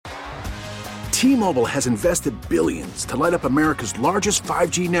T-Mobile has invested billions to light up America's largest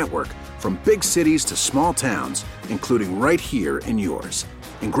 5G network, from big cities to small towns, including right here in yours.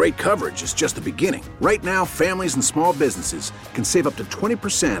 And great coverage is just the beginning. Right now, families and small businesses can save up to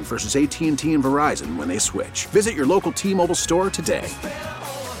 20% versus AT&T and Verizon when they switch. Visit your local T-Mobile store today.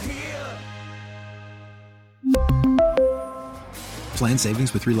 Plan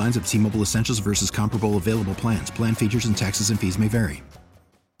savings with 3 lines of T-Mobile Essentials versus comparable available plans. Plan features and taxes and fees may vary.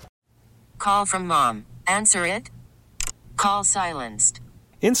 Call from mom. Answer it. Call silenced.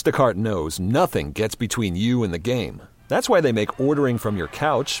 Instacart knows nothing gets between you and the game. That's why they make ordering from your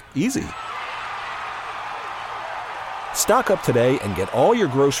couch easy. Stock up today and get all your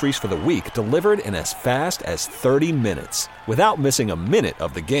groceries for the week delivered in as fast as 30 minutes without missing a minute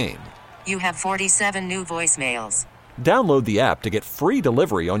of the game. You have 47 new voicemails. Download the app to get free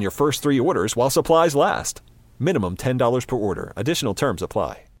delivery on your first 3 orders while supplies last. Minimum $10 per order. Additional terms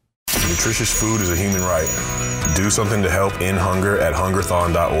apply. Nutritious food is a human right. Do something to help end hunger at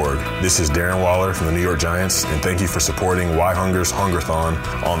hungerthon.org. This is Darren Waller from the New York Giants, and thank you for supporting Why Hunger's Hungerthon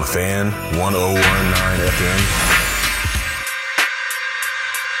on the Fan 1019 FM.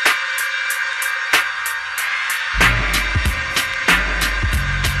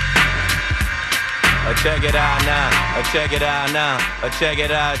 Check it out now. Check it out now. Check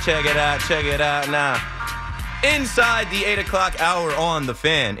it out. Check it out. Check it out now. Inside the 8 o'clock hour on the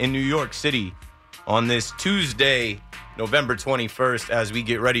Fan in New York City on this Tuesday, November 21st, as we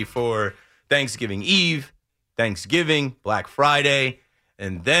get ready for Thanksgiving Eve, Thanksgiving, Black Friday,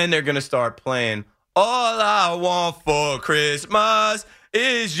 and then they're going to start playing All I Want for Christmas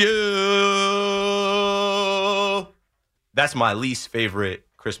Is You. That's my least favorite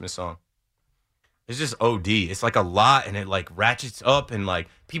Christmas song. It's just OD. It's like a lot, and it like ratchets up, and like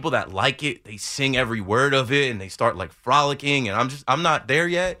people that like it, they sing every word of it, and they start like frolicking, and I'm not there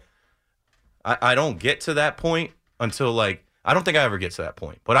yet. I don't get to that point until like, I don't think I ever get to that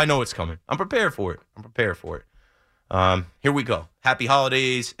point, but I know it's coming. I'm prepared for it. Here we go. Happy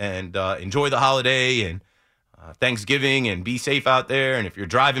holidays, and enjoy the holiday, and Thanksgiving, and be safe out there. And if you're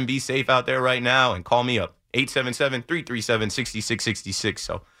driving, be safe out there right now, and call me up, 877-337-6666.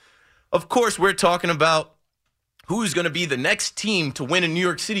 So, of course, we're talking about who's going to be the next team to win in New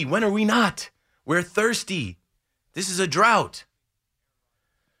York City. When are we not? We're thirsty. This is a drought.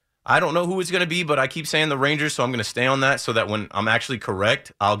 I don't know who it's going to be, but I keep saying the Rangers, so I'm going to stay on that so that when I'm actually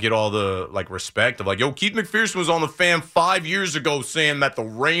correct, I'll get all the like respect of like, yo, Keith McPherson was on the Fan 5 years ago saying that the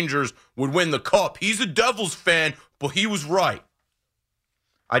Rangers would win the Cup. He's a Devils fan, but he was right.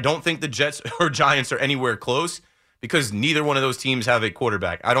 I don't think the Jets or Giants are anywhere close because neither one of those teams have a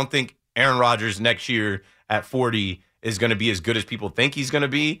quarterback. I don't think Aaron Rodgers next year at 40 is going to be as good as people think he's going to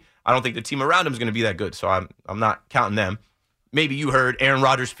be. I don't think the team around him is going to be that good, so I'm not counting them. Maybe you heard Aaron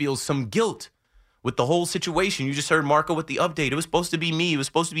Rodgers feels some guilt with the whole situation. You just heard Marco with the update. It was supposed to be me. It was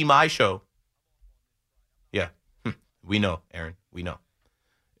supposed to be my show. Yeah, we know, Aaron. We know.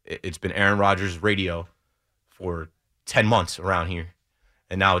 It's been Aaron Rodgers radio for 10 months around here,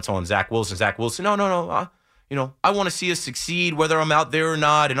 and now it's on Zach Wilson. Zach Wilson, no. I want to see us succeed, whether I'm out there or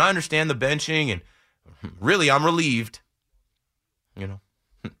not, and I understand the benching, and really, I'm relieved.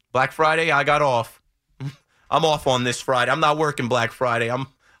 Black Friday, I got off. I'm off on this Friday. I'm not working Black Friday.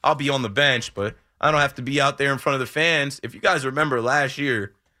 I'll be on the bench, but I don't have to be out there in front of the fans. If you guys remember last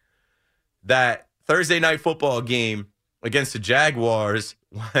year, that Thursday night football game against the Jaguars,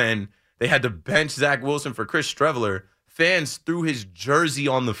 when they had to bench Zach Wilson for Chris Streveler, fans threw his jersey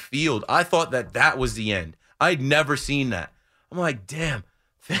on the field. I thought that was the end. I'd never seen that. I'm like, damn,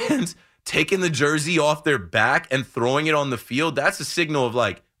 fans taking the jersey off their back and throwing it on the field, that's a signal of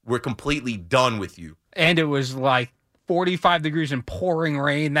like, we're completely done with you. And it was like 45 degrees and pouring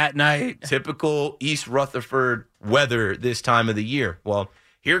rain that night. Typical East Rutherford weather this time of the year. Well,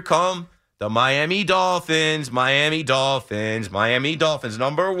 here come the Miami Dolphins, number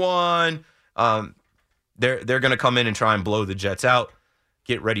 1. They're going to come in and try and blow the Jets out.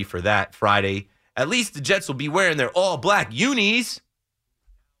 Get ready for that Friday. At least the Jets will be wearing their all-black unis.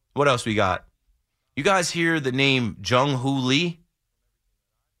 What else we got? You guys hear the name Jung-Hoo Lee?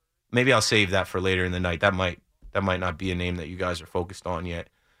 Maybe I'll save that for later in the night. That might not be a name that you guys are focused on yet.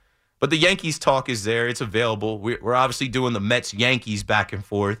 But the Yankees talk is there. It's available. We're obviously doing the Mets Yankees back and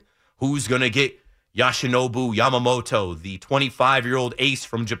forth. Who's going to get Yoshinobu Yamamoto, the 25-year-old ace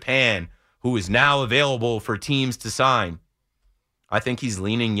from Japan, who is now available for teams to sign? I think he's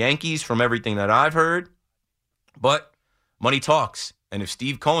leaning Yankees from everything that I've heard. But money talks. And if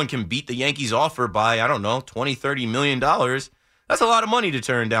Steve Cohen can beat the Yankees offer by, I don't know, $20, $30 million, that's a lot of money to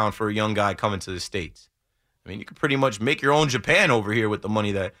turn down for a young guy coming to the States. I mean, you could pretty much make your own Japan over here with the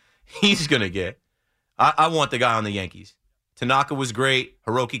money that he's going to get. I want the guy on the Yankees. Tanaka was great.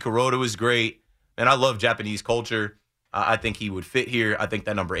 Hiroki Kuroda was great. And I love Japanese culture. I think he would fit here. I think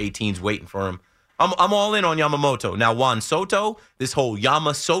that number 18's waiting for him. I'm all in on Yamamoto. Now, Juan Soto, this whole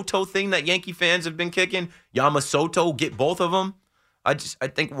Yama Soto thing that Yankee fans have been kicking, Yama Soto, get both of them. I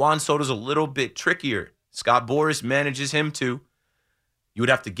think Juan Soto's a little bit trickier. Scott Boras manages him too. You would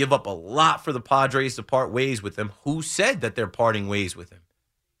have to give up a lot for the Padres to part ways with him. Who said that they're parting ways with him?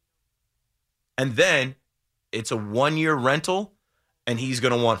 And then it's a 1-year rental, and he's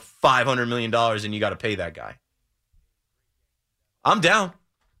going to want $500 million, and you got to pay that guy. I'm down.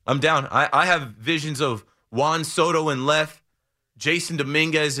 I have visions of Juan Soto in left, Jason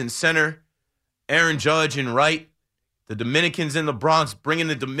Dominguez in center, Aaron Judge in right, the Dominicans in the Bronx bringing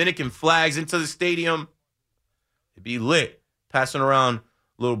the Dominican flags into the stadium. It'd be lit. Passing around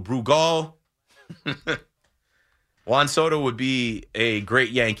a little Brugal. Juan Soto would be a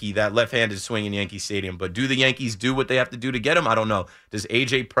great Yankee, that left-handed swing in Yankee Stadium. But do the Yankees do what they have to do to get him? I don't know. Does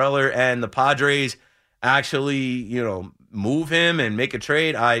A.J. Preller and the Padres actually, move him and make a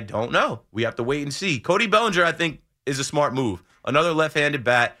trade? I don't know. We have to wait and see. Cody Bellinger, I think, is a smart move. Another left-handed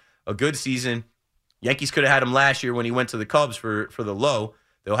bat, a good season. Yankees could have had him last year when he went to the Cubs for the low.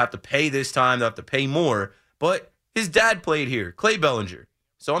 They'll have to pay this time. They'll have to pay more. But his dad played here, Clay Bellinger.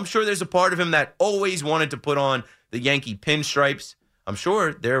 So I'm sure there's a part of him that always wanted to put on the Yankee pinstripes. I'm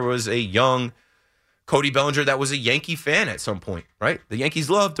sure there was a young Cody Bellinger that was a Yankee fan at some point, right? The Yankees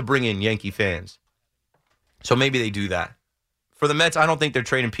love to bring in Yankee fans. So maybe they do that. For the Mets, I don't think they're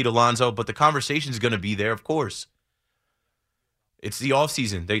trading Pete Alonso, but the conversation's going to be there, of course. It's the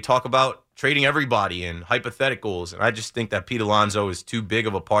offseason. They talk about trading everybody and hypotheticals, and I just think that Pete Alonso is too big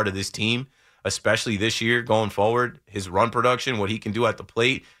of a part of this team, especially this year going forward. His run production, what he can do at the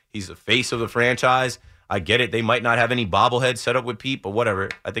plate, he's the face of the franchise. I get it. They might not have any bobbleheads set up with Pete, but whatever.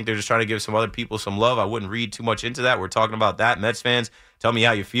 I think they're just trying to give some other people some love. I wouldn't read too much into that. We're talking about that. Mets fans, tell me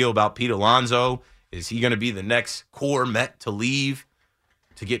how you feel about Pete Alonso. Is he going to be the next core Met to leave,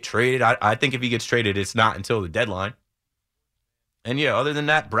 to get traded? I think if he gets traded, it's not until the deadline. And, yeah, other than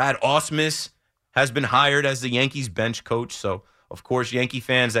that, Brad Ausmus has been hired as the Yankees bench coach. So, of course, Yankee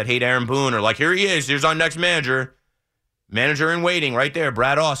fans that hate Aaron Boone are like, here he is. Here's our next manager. Manager in waiting right there,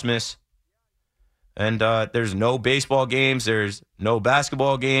 Brad Ausmus. And there's no baseball games. There's no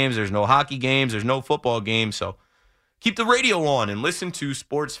basketball games. There's no hockey games. There's no football games. So keep the radio on and listen to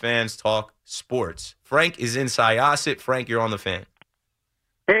sports fans talk sports. Frank is in Syosset. Frank, you're on the Fan.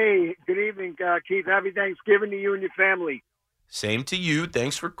 Hey, good evening, Keith. Happy Thanksgiving to you and your family. Same to you.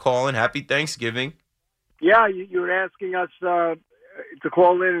 Thanks for calling. Happy Thanksgiving. Yeah, you were asking us to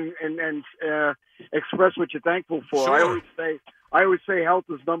call in and express what you're thankful for. Sure. I always say health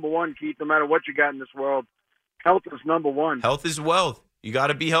is number one, Keith, no matter what you got in this world. Health is number one. Health is wealth. You got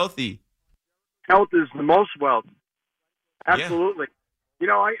to be healthy. Health is the most wealth. Absolutely.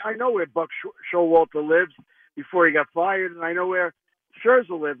 Yeah. I know where Buck Showalter lives before he got fired, and I know where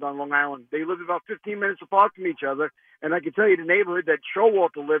Scherzer lived on Long Island. They lived about 15 minutes apart from each other, and I can tell you the neighborhood that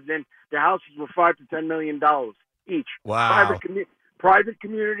Showalter lived in, the houses were $5 to $10 million each. Wow. Private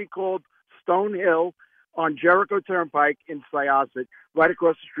community called Stone Hill on Jericho Turnpike in Syosset, right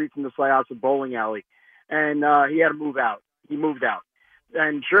across the street from the Syosset bowling alley. And he had to move out. He moved out.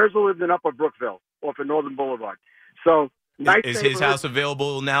 And Scherzer lived in Upper Brookville off of Northern Boulevard. So nice. Is his house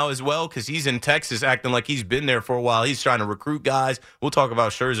available now as well? Because he's in Texas acting like he's been there for a while. He's trying to recruit guys. We'll talk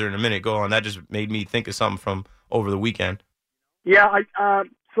about Scherzer in a minute. Go on. That just made me think of something from over the weekend. Yeah. I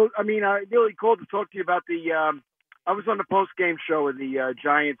really called to talk to you about I was on the post-game show of the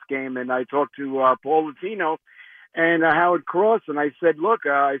Giants game, and I talked to Paul Latino and Howard Cross, and I said, look,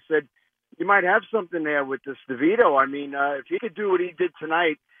 you might have something there with this DeVito. I mean, if he could do what he did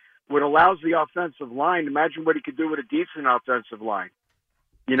tonight with a lousy offensive line, imagine what he could do with a decent offensive line.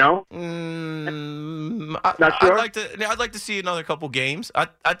 Not sure? I'd like to see another couple games. I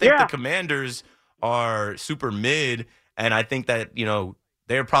think the Commanders are super mid, and I think that,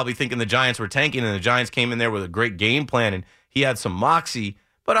 they're probably thinking the Giants were tanking, and the Giants came in there with a great game plan, and he had some moxie.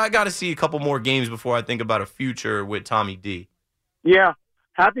 But I got to see a couple more games before I think about a future with Tommy D. Yeah.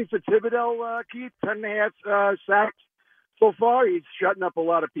 Happy for Thibodeau, Keith. 10.5 sacks so far. He's shutting up a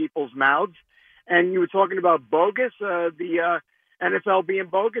lot of people's mouths. And you were talking about bogus, the NFL being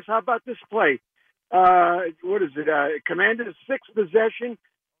bogus. How about this play? What is it? Commanders' 6th possession,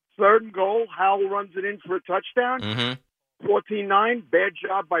 3rd and goal. Howell runs it in for a touchdown. Mm-hmm. 14-9, bad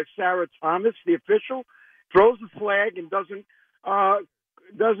job by Sarah Thomas, the official, throws the flag and doesn't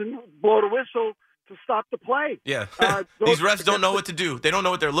blow the whistle to stop the play. Yeah, these refs don't know what to do. They don't know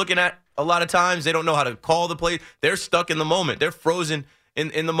what they're looking at a lot of times. They don't know how to call the play. They're stuck in the moment. They're frozen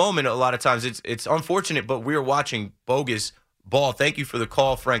in the moment, a lot of times it's unfortunate, but we're watching bogus ball. Thank you for the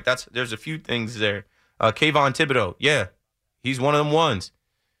call, Frank. There's a few things there. Kayvon Thibodeau, yeah, he's one of them ones.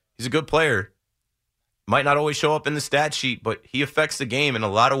 He's a good player. Might not always show up in the stat sheet, but he affects the game in a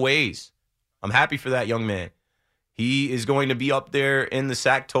lot of ways. I'm happy for that young man. He is going to be up there in the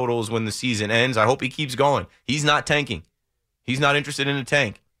sack totals when the season ends. I hope he keeps going. He's not tanking. He's not interested in a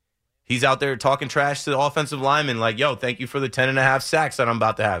tank. He's out there talking trash to the offensive lineman like, yo, thank you for the 10.5 sacks that I'm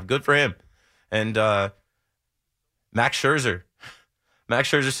about to have. Good for him. And Max Scherzer. Max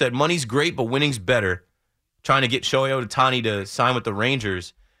Scherzer said, money's great, but winning's better. Trying to get Shohei Ohtani to sign with the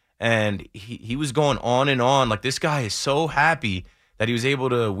Rangers. And he was going on and on. Like, this guy is so happy that he was able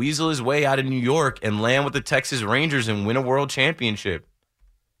to weasel his way out of New York and land with the Texas Rangers and win a world championship.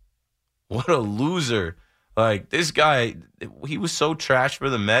 What a loser. Like, this guy, he was so trash for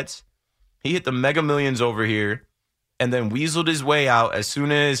the Mets. He hit the Mega Millions over here and then weaseled his way out. As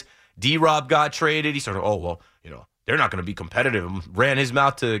soon as D-Rob got traded, he started, they're not going to be competitive. And ran his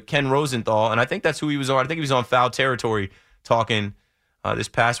mouth to Ken Rosenthal, and I think that's who he was on. I think he was on Foul Territory talking this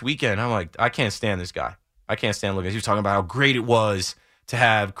past weekend. I'm like, I can't stand this guy. I can't stand looking. He was talking about how great it was to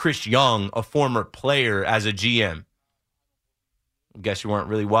have Chris Young, a former player, as a GM. I guess you weren't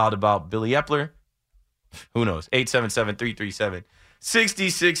really wild about Billy Epler. Who knows?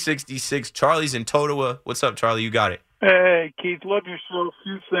 877-337-6666. Charlie's in Totowa. What's up, Charlie? You got it. Hey, Keith. Love your show. A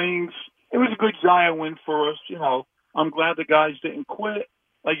few things. It was a good Giant win for us. I'm glad the guys didn't quit.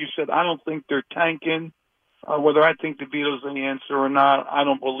 Like you said, I don't think they're tanking. Whether I think DeVito's the answer or not, I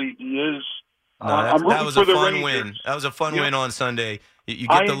don't believe he is. No, that was a fun win. That was a fun win on Sunday. You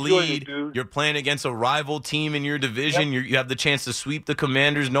get the lead. You're playing against a rival team in your division. Yep. You have the chance to sweep the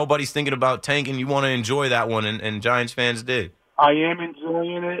Commanders. Nobody's thinking about tanking. You want to enjoy that one, and Giants fans did. I am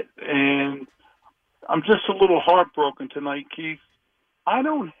enjoying it, and I'm just a little heartbroken tonight, Keith. I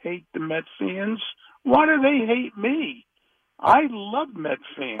don't hate the Mets fans. Why do they hate me? I love Mets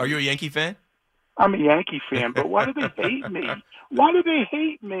fans. Are you a Yankee fan? I'm a Yankee fan, but why do they hate me? Why do they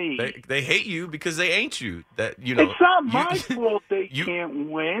hate me? They hate you because they ain't you. It's not my fault they can't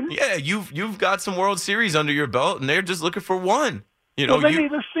win. Yeah, you've got some World Series under your belt, and they're just looking for one. They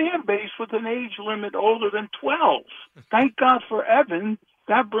need a fan base with an age limit older than 12. Thank God for Evan.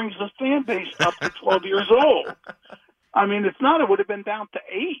 That brings the fan base up to 12 years old. I mean, if not, it would have been down to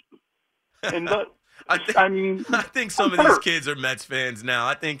 8. And I think some of these kids are Mets fans now.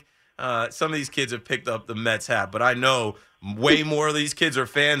 I think some of these kids have picked up the Mets hat, but I know way more of these kids are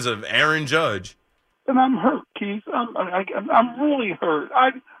fans of Aaron Judge. And I'm hurt, Keith. I'm really hurt.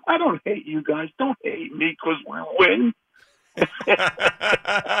 I don't hate you guys. Don't hate me because we win.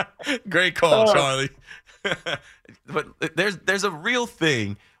 Great call, Charlie. But there's a real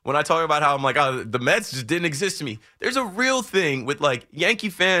thing when I talk about how I'm like, oh, the Mets just didn't exist to me. There's a real thing with like Yankee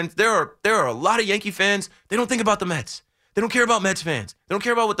fans. There are a lot of Yankee fans. They don't think about the Mets. They don't care about Mets fans. They don't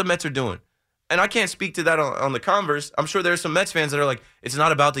care about what the Mets are doing. And I can't speak to that on the converse. I'm sure there's some Mets fans that are like, it's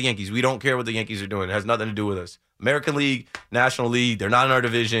not about the Yankees. We don't care what the Yankees are doing. It has nothing to do with us. American League, National League, they're not in our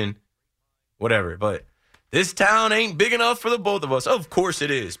division, whatever. But this town ain't big enough for the both of us. Of course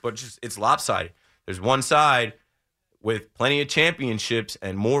it is, but it's lopsided. There's one side with plenty of championships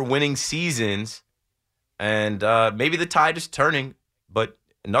and more winning seasons, and maybe the tide is turning, but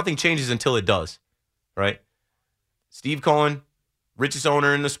nothing changes until it does, right? Steve Cohen, richest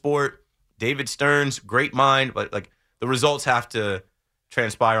owner in the sport. David Stearns, great mind, but like the results have to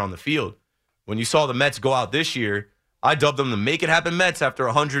transpire on the field. When you saw the Mets go out this year, I dubbed them the Make It Happen Mets after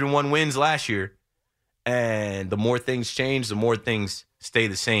 101 wins last year. And the more things change, the more things stay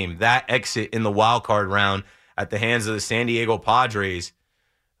the same. That exit in the wild card round at the hands of the San Diego Padres,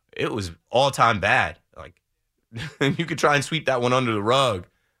 it was all-time bad. Like, you could try and sweep that one under the rug,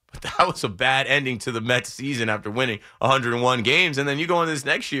 but that was a bad ending to the Mets season after winning 101 games. And then you go into this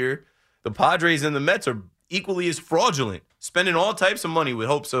next year, the Padres and the Mets are equally as fraudulent, spending all types of money with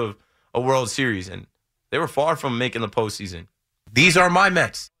hopes of a World Series, and they were far from making the postseason. These are my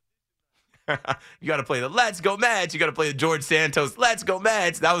Mets. You got to play the Let's Go Mets. You got to play the George Santos Let's Go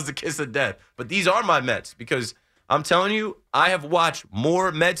Mets. That was the kiss of death. But these are my Mets because I'm telling you, I have watched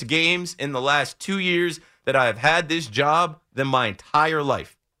more Mets games in the last 2 years that I have had this job than my entire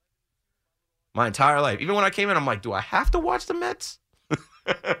life. My entire life. Even when I came in, I'm like, do I have to watch the Mets?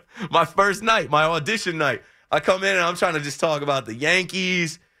 My first night, my audition night, I come in and I'm trying to just talk about the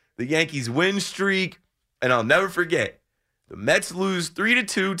Yankees win streak, and I'll never forget. The Mets lose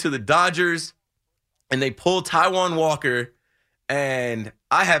 3-2 to the Dodgers, and they pull Taijuan Walker, and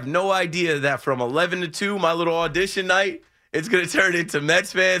I have no idea that from 11-2, my little audition night, it's going to turn into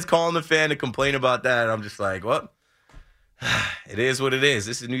Mets fans calling the fan to complain about that, and I'm just like, well, It is what it is.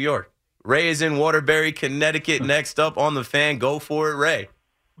 This is New York. Ray is in Waterbury, Connecticut. Next up on the Fan. Go for it, Ray.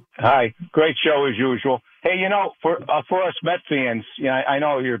 Hi. Great show as usual. Hey, for us Met fans, I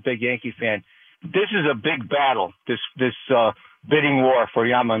know you're a big Yankee fan. This is a big battle, this bidding war for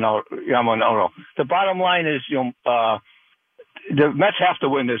Yamamoto. The bottom line is, the Mets have to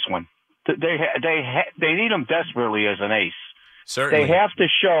win this one. They need him desperately as an ace. Certainly. They have to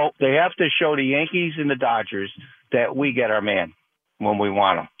show the Yankees and the Dodgers that we get our man when we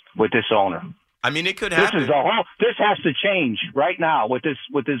want him with this owner. I mean, it could happen. This has to change right now with this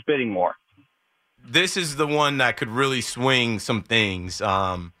bidding war. This is the one that could really swing some things.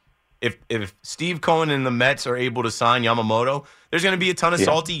 If Steve Cohen and the Mets are able to sign Yamamoto, there's going to be a ton of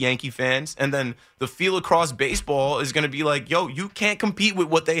salty Yankee fans, and then the feel across baseball is going to be like, yo, you can't compete with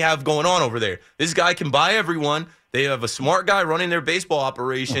what they have going on over there. This guy can buy everyone. They have a smart guy running their baseball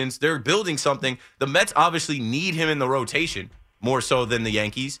operations. They're building something. The Mets obviously need him in the rotation more so than the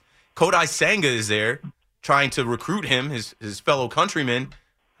Yankees. Kodai Senga is there trying to recruit him, his fellow countryman.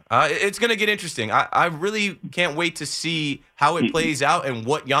 It's going to get interesting. I really can't wait to see how it plays out and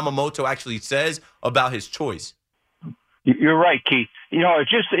what Yamamoto actually says about his choice. You're right, Keith.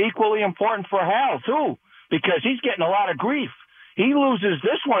 It's just equally important for Hal, too, because he's getting a lot of grief. He loses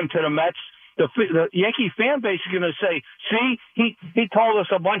this one to the Mets. The Yankee fan base is going to say, see, he told us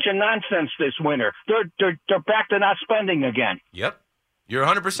a bunch of nonsense this winter. They're back to not spending again. Yep. You're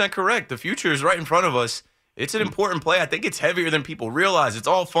 100% correct. The future is right in front of us. It's an important play. I think it's heavier than people realize. It's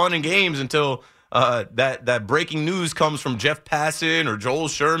all fun and games until that breaking news comes from Jeff Passan or Joel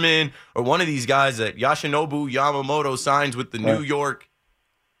Sherman or one of these guys that Yoshinobu Yamamoto signs with the New York.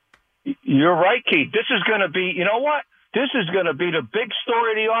 You're right, Keith. This is going to be, you know what? This is going to be the big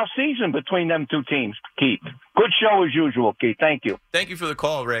story of the offseason between them two teams, Keith. Good show as usual, Keith. Thank you. Thank you for the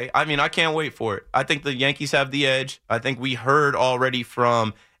call, Ray. I mean, I can't wait for it. I think the Yankees have the edge. I think we heard already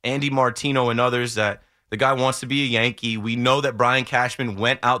from Andy Martino and others that the guy wants to be a Yankee. We know that Brian Cashman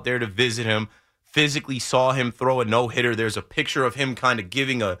went out there to visit him, physically saw him throw a no-hitter. There's a picture of him kind of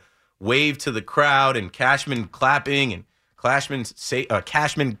giving a wave to the crowd and Cashman clapping, and Cashman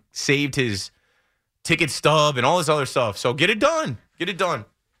saved his ticket stub and all this other stuff. So get it done. Get it done.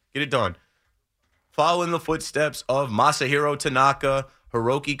 Get it done. Follow in the footsteps of Masahiro Tanaka,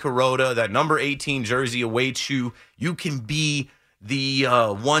 Hiroki Kuroda. That number 18 jersey awaits you. You can be the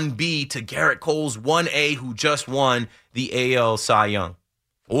 1B to Garrett Cole's 1A who just won the AL Cy Young.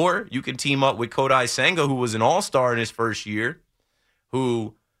 Or you can team up with Kodai Senga, who was an all-star in his first year,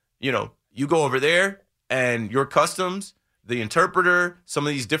 who, you go over there and your customs, the interpreter, some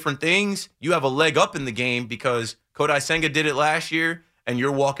of these different things, you have a leg up in the game because Kodai Senga did it last year, and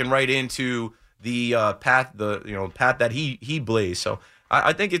you're walking right into the path that he blazed. So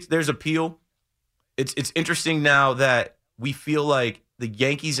I think there's appeal. It's interesting now that we feel like the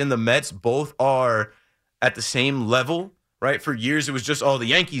Yankees and the Mets both are at the same level, right? For years, it was just, the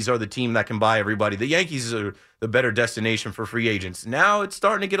Yankees are the team that can buy everybody. The Yankees are the better destination for free agents. Now it's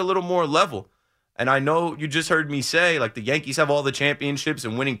starting to get a little more level. And I know you just heard me say, like, the Yankees have all the championships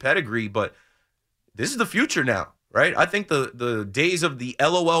and winning pedigree, but this is the future now, right? I think the days of the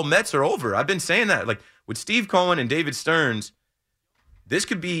LOL Mets are over. I've been saying that. Like, with Steve Cohen and David Stearns, this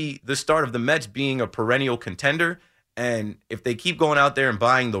could be the start of the Mets being a perennial contender. And if they keep going out there and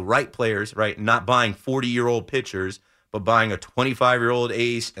buying the right players, right, not buying 40-year-old pitchers, but buying a 25-year-old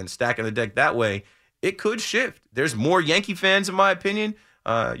ace and stacking the deck that way, it could shift. There's more Yankee fans, in my opinion.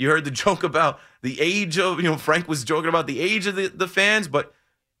 You heard the joke about the age of, Frank was joking about the age of the fans, but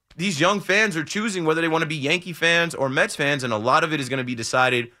these young fans are choosing whether they want to be Yankee fans or Mets fans, and a lot of it is going to be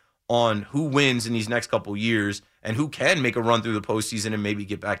decided on who wins in these next couple years and who can make a run through the postseason and maybe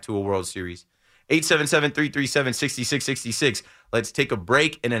get back to a World Series. 877-337-6666. Let's take a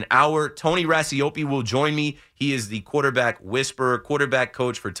break. In an hour, Tony Racioppi will join me. He is the quarterback whisperer, quarterback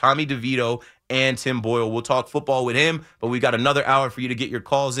coach for Tommy DeVito and Tim Boyle. We'll talk football with him, but we've got another hour for you to get your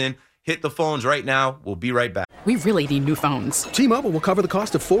calls in. Hit the phones right now. We'll be right back. We really need new phones. T-Mobile will cover the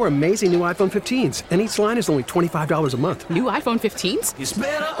cost of 4 amazing new iPhone 15s, and each line is only $25 a month. New iPhone 15s? It's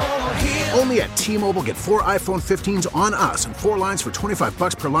better over here. Only at T-Mobile, get 4 iPhone 15s on us and 4 lines for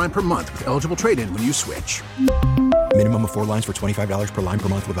 $25 per line per month with eligible trade-in when you switch. Minimum of 4 lines for $25 per line per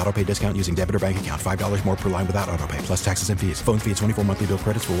month with autopay discount using debit or bank account. $5 more per line without autopay, plus taxes and fees. Phone fee at 24 monthly bill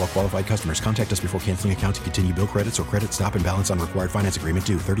credits for well-qualified customers. Contact us before canceling account to continue bill credits or credit stop and balance on required finance agreement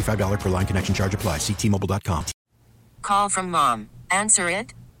due. $35 per line connection charge applies. See T-Mobile.com. Call from mom. Answer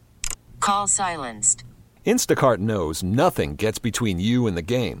it. Call silenced. Instacart knows nothing gets between you and the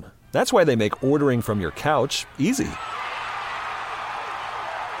game. That's why they make ordering from your couch easy.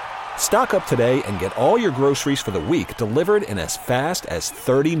 Stock up today and get all your groceries for the week delivered in as fast as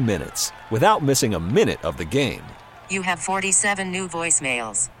 30 minutes without missing a minute of the game. You have 47 new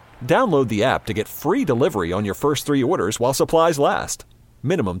voicemails. Download the app to get free delivery on your first 3 orders while supplies last.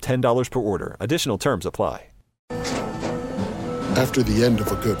 Minimum $10 per order. Additional terms apply. After the end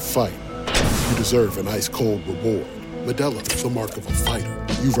of a good fight, you deserve an ice-cold reward. Modelo is the mark of a fighter.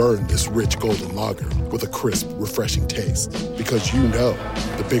 You've earned this rich golden lager with a crisp, refreshing taste. Because you know,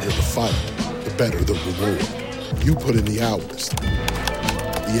 the bigger the fight, the better the reward. You put in the hours,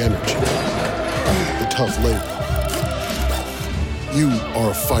 the energy, the tough labor. You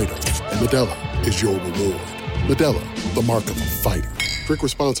are a fighter, and Modelo is your reward. Modelo, the mark of a fighter. Drink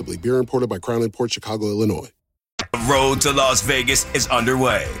responsibly. Beer imported by Crown Imports, Chicago, Illinois. The road to Las Vegas is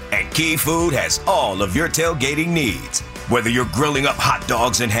underway, and Key Food has all of your tailgating needs. Whether you're grilling up hot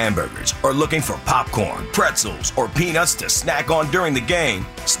dogs and hamburgers, or looking for popcorn, pretzels, or peanuts to snack on during the game,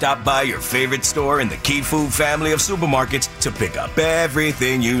 stop by your favorite store in the Key Food family of supermarkets to pick up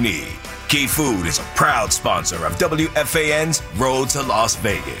everything you need. Key Food is a proud sponsor of WFAN's Road to Las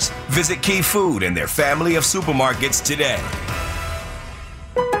Vegas. Visit Key Food and their family of supermarkets today.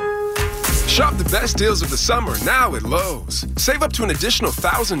 Shop the best deals of the summer now at Lowe's. Save up to an additional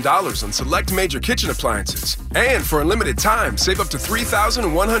 $1,000 on select major kitchen appliances. And for a limited time, save up to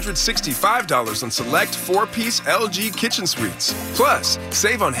 $3,165 on select 4-piece LG kitchen suites. Plus,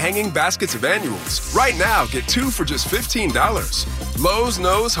 save on hanging baskets of annuals. Right now, get 2 for just $15. Lowe's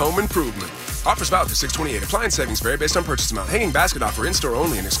knows home improvement. Offers valid through 6/28. Appliance savings vary based on purchase amount. Hanging basket offer in-store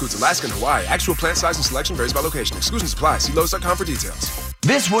only and excludes Alaska and Hawaii. Actual plant size and selection varies by location. Exclusions apply. See Lowe's.com for details.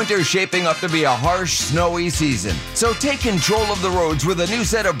 This winter is shaping up to be a harsh, snowy season. So take control of the roads with a new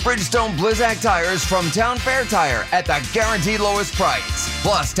set of Bridgestone Blizzak tires from Town Fair Tire at the guaranteed lowest price.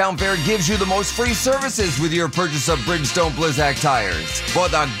 Plus, Town Fair gives you the most free services with your purchase of Bridgestone Blizzak tires. For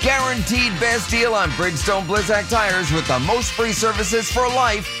the guaranteed best deal on Bridgestone Blizzak tires with the most free services for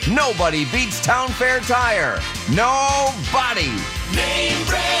life, nobody beats Town Fair Tire. Nobody. Name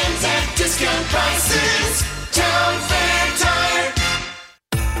brands at discount prices. Town Fair Tire.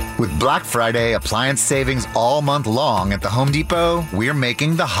 With Black Friday appliance savings all month long at the Home Depot, we're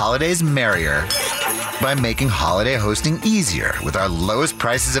making the holidays merrier by making holiday hosting easier with our lowest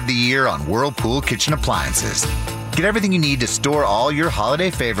prices of the year on Whirlpool kitchen appliances. Get everything you need to store all your holiday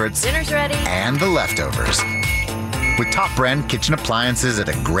favorites. Dinner's ready. And the leftovers. With top brand kitchen appliances at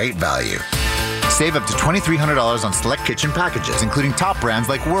a great value. Save up to $2,300 on select kitchen packages, including top brands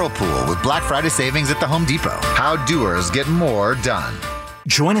like Whirlpool with Black Friday savings at the Home Depot. How doers get more done.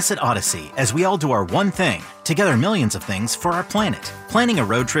 Join us at Odyssey as we all do our one thing, together millions of things for our planet. Planning a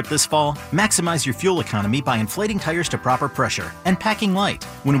road trip this fall? Maximize your fuel economy by inflating tires to proper pressure and packing light.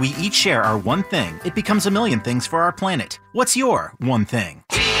 When we each share our one thing, it becomes a million things for our planet. What's your one thing?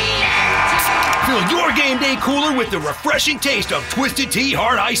 Fill your game day cooler with the refreshing taste of Twisted Tea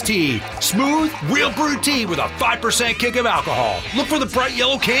Hard Iced Tea. Smooth, real brewed tea with a 5% kick of alcohol. Look for the bright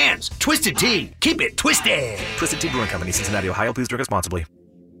yellow cans. Twisted Tea. Keep it twisted. Twisted Tea Brewing Company, Cincinnati, Ohio. Please drink responsibly.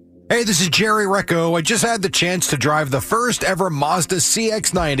 Hey, this is Jerry Recco. I just had the chance to drive the first ever Mazda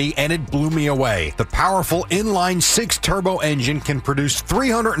CX-90 and it blew me away. The powerful inline 6-turbo engine can produce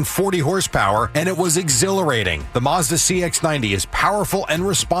 340 horsepower and it was exhilarating. The Mazda CX-90 is powerful and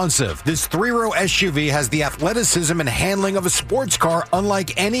responsive. This 3-row SUV has the athleticism and handling of a sports car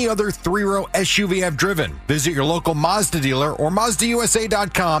unlike any other 3-row SUV I've driven. Visit your local Mazda dealer or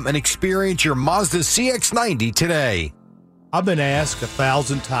MazdaUSA.com and experience your Mazda CX-90 today. I've been asked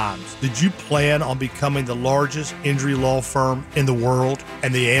 1,000 times, did you plan on becoming the largest injury law firm in the world?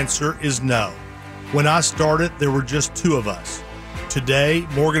 And the answer is no. When I started, there were just 2 of us. Today,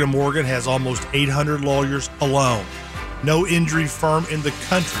 Morgan & Morgan has almost 800 lawyers alone. No injury firm in the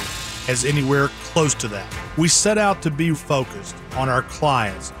country has anywhere close to that. We set out to be focused on our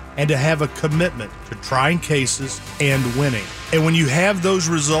clients and to have a commitment to trying cases and winning. And when you have those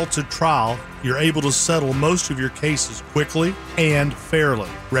results at trial, you're able to settle most of your cases quickly and fairly.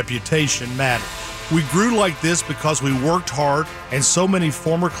 Reputation matters. We grew like this because we worked hard and so many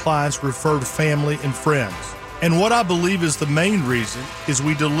former clients referred family and friends. And what I believe is the main reason is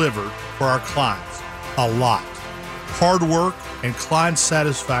we delivered for our clients a lot. Hard work and client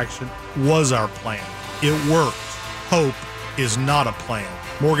satisfaction was our plan. It worked. Hope is not a plan.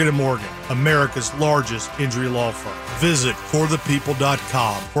 Morgan & Morgan, America's largest injury law firm. Visit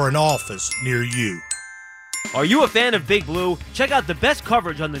forthepeople.com for an office near you. Are you a fan of Big Blue? Check out the best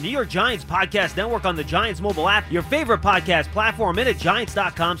coverage on the New York Giants Podcast Network on the Giants mobile app, your favorite podcast platform, and at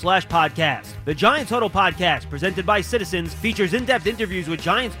Giants.com/podcast. The Giants Huddle Podcast, presented by Citizens, features in-depth interviews with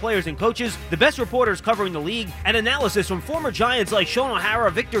Giants players and coaches, the best reporters covering the league, and analysis from former Giants like Sean O'Hara,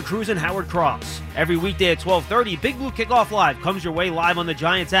 Victor Cruz, and Howard Cross. Every weekday at 12:30, Big Blue Kickoff Live comes your way live on the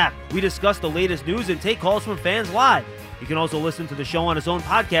Giants app. We discuss the latest news and take calls from fans live. You can also listen to the show on its own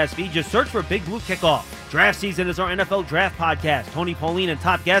podcast feed. Just search for Big Blue Kickoff. Draft Season is our NFL Draft Podcast. Tony Pauline and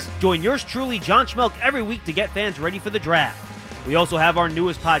top guests join yours truly, John Schmelk, every week to get fans ready for the draft. We also have our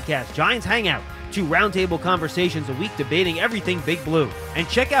newest podcast, Giants Hangout. 2 roundtable conversations a week debating everything Big Blue. And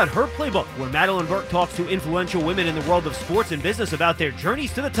check out Her Playbook, where Madeline Burke talks to influential women in the world of sports and business about their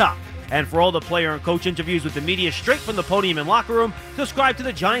journeys to the top. And for all the player and coach interviews with the media straight from the podium and locker room, subscribe to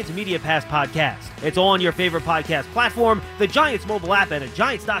the Giants Media Pass podcast. It's all on your favorite podcast platform, the Giants mobile app, and at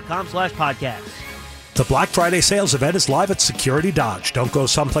Giants.com/podcast. The Black Friday sales event is live at Security Dodge. Don't go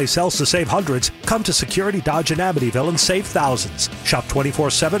someplace else to save hundreds. Come to Security Dodge in Amityville and save thousands. Shop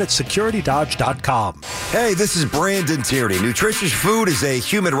 24/7 at securitydodge.com. Hey, this is Brandon Tierney. Nutritious food is a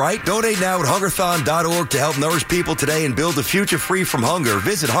human right. Donate now at hungerthon.org to help nourish people today and build a future free from hunger.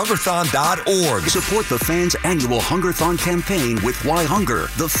 Visit hungerthon.org. Support the Fan's annual Hungerthon campaign with Why Hunger,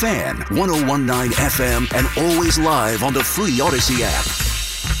 The Fan, 1019 FM, and always live on the free Odyssey app.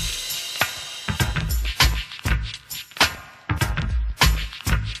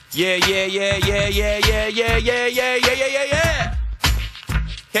 Yeah.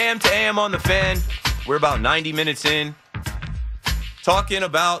 KM to AM on the Fan. We're about 90 minutes in. Talking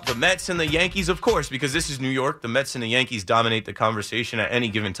about the Mets and the Yankees, of course, because this is New York. The Mets and the Yankees dominate the conversation at any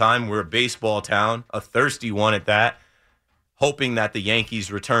given time. We're a baseball town, a thirsty one at that. Hoping that the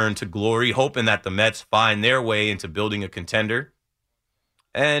Yankees return to glory, hoping that the Mets find their way into building a contender.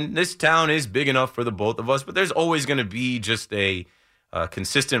 And this town is big enough for the both of us, but there's always going to be just a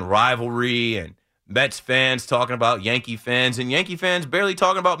consistent rivalry and Mets fans talking about Yankee fans and Yankee fans barely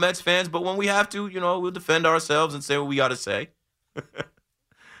talking about Mets fans. But when we have to, we'll defend ourselves and say what we got to say.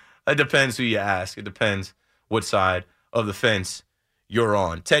 It depends who you ask. It depends what side of the fence you're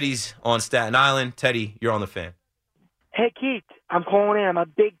on. Teddy's on Staten Island. Teddy, you're on the Fan. Hey, Keith, I'm calling in. I'm a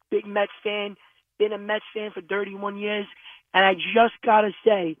big Mets fan. Been a Mets fan for 31 years. And I just got to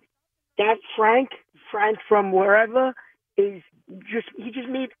say, that Frank from wherever he just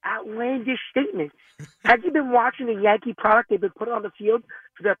made outlandish statements. Have you been watching the Yankee product they've been putting on the field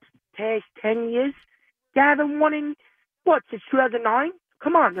for the past 10 years? They haven't won in, since 2009?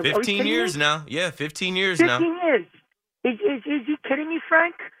 Come on. 15 years now. Yeah, 15 years 15 now. 15 years. Is he kidding me,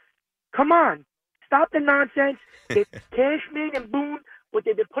 Frank? Come on. Stop the nonsense. Cashman and Boone, what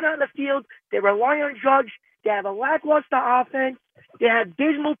they've been putting on the field, they rely on Judge. They have a lackluster offense. They have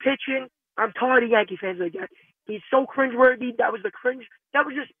dismal pitching. I'm tired of Yankee fans like that. He's so cringeworthy. That was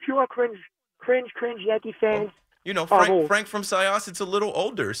just pure cringe Yankee fans. Frank from Sayas, it's a little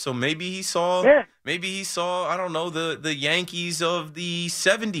older, so maybe he saw, I don't know, the Yankees of the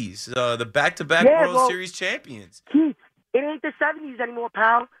 70s, the back-to-back World Series champions. Keith, it ain't the 70s anymore,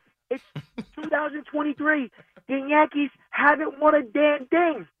 pal. It's 2023. The Yankees haven't won a damn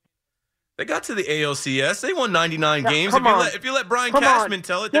thing. They got to the ALCS. They won 99 games. If you let Brian Cashman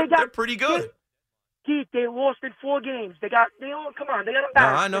tell it, they're pretty good. Keith, they lost in 4 games. They got embarrassed.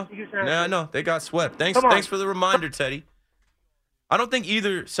 I know. They got swept. Thanks for the reminder, Teddy. I don't think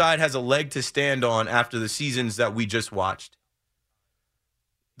either side has a leg to stand on after the seasons that we just watched.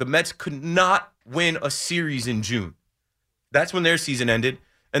 The Mets could not win a series in June. That's when their season ended.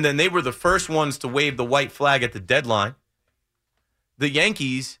 And then they were the first ones to wave the white flag at the deadline. The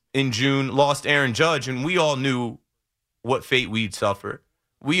Yankees in June lost Aaron Judge, and we all knew what fate we'd suffer.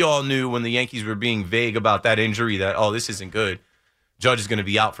 We all knew when the Yankees were being vague about that injury that, this isn't good. Judge is going to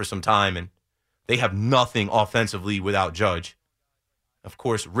be out for some time, and they have nothing offensively without Judge. Of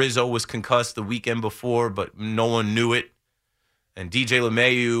course, Rizzo was concussed the weekend before, but no one knew it. And DJ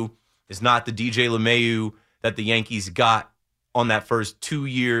LeMahieu is not the DJ LeMahieu that the Yankees got on that first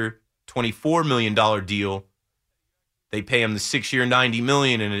 2-year, $24 million deal. They pay him the 6-year, $90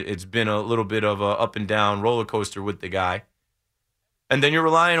 million, and it's been a little bit of a up and down roller coaster with the guy. And then you're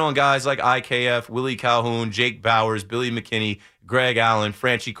relying on guys like IKF, Willie Calhoun, Jake Bowers, Billy McKinney, Greg Allen,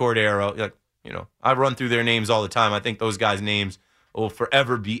 Franchi Cordero. I run through their names all the time. I think those guys' names will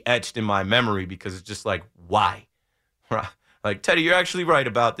forever be etched in my memory because it's just like, why? Like, Teddy, you're actually right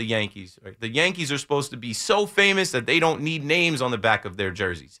about the Yankees. Right? The Yankees are supposed to be so famous that they don't need names on the back of their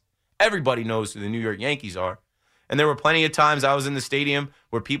jerseys. Everybody knows who the New York Yankees are. And there were plenty of times I was in the stadium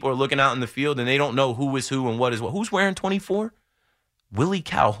where people are looking out in the field and they don't know who is who and what is what. Who's wearing 24? Willie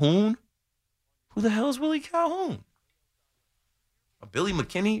Calhoun? Who the hell is Willie Calhoun? Billy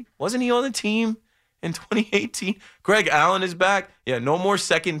McKinney, wasn't he on the team in 2018? Greg Allen is back. Yeah, no more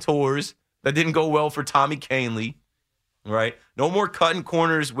second tours. That didn't go well for Tommy Kahnle, right? No more cutting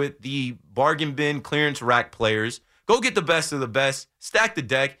corners with the bargain bin clearance rack players. Go get the best of the best. Stack the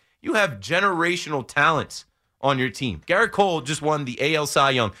deck. You have generational talents on your team. Garrett Cole just won the AL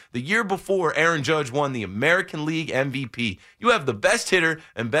Cy Young. The year before, Aaron Judge won the American League MVP. You have the best hitter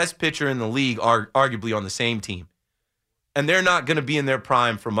and best pitcher in the league arguably on the same team. And they're not going to be in their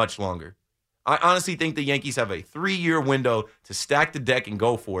prime for much longer. I honestly think the Yankees have a 3-year window to stack the deck and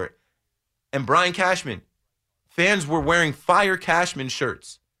go for it. And Brian Cashman, fans were wearing Fire Cashman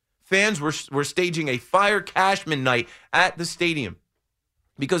shirts. Fans were staging a Fire Cashman night at the stadium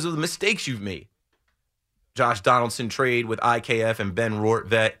because of the mistakes you've made. Josh Donaldson trade with IKF and Ben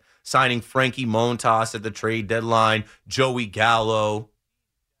Rortvedt, signing Frankie Montas at the trade deadline, Joey Gallo,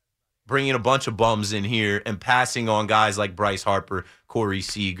 bringing a bunch of bums in here and passing on guys like Bryce Harper, Corey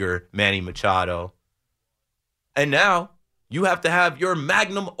Seager, Manny Machado. And now you have to have your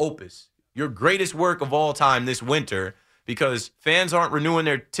magnum opus, your greatest work of all time this winter, because fans aren't renewing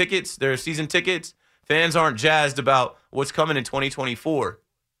their tickets, their season tickets. Fans aren't jazzed about what's coming in 2024.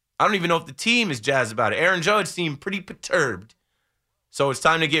 I don't even know if the team is jazzed about it. Aaron Judge seemed pretty perturbed. So it's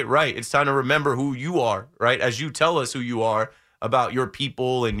time to get right. It's time to remember who you are, right? As you tell us who you are about your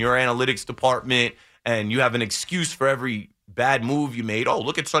people and your analytics department, and you have an excuse for every bad move you made. Oh,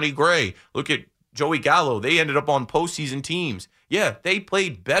 look at Sonny Gray. Look at Joey Gallo. They ended up on postseason teams. Yeah, they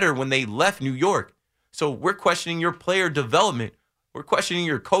played better when they left New York. So we're questioning your player development. We're questioning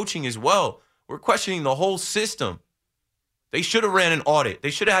your coaching as well. We're questioning the whole system. They should have ran an audit. They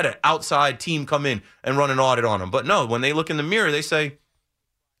should have had an outside team come in and run an audit on them. But no, when they look in the mirror, they say,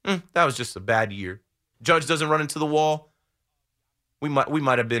 that was just a bad year. Judge doesn't run into the wall. We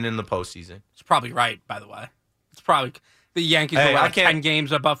might have been in the postseason. It's probably right, by the way. It's probably the Yankees were like 10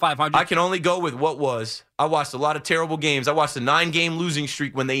 games above 500. I can only go with what was. I watched a lot of terrible games. I watched a 9-game losing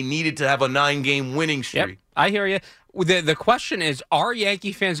streak when they needed to have a 9-game winning streak. Yep, I hear you. The question is, are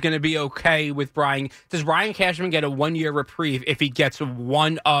Yankee fans going to be okay with Brian? Does Brian Cashman get a 1-year reprieve if he gets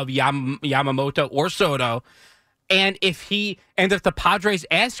one of Yamamoto or Soto? And if the Padres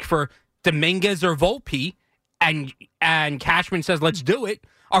ask for Dominguez or Volpe, and Cashman says, let's do it,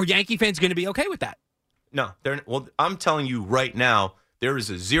 are Yankee fans going to be okay with that? No. Well, I'm telling you right now, there is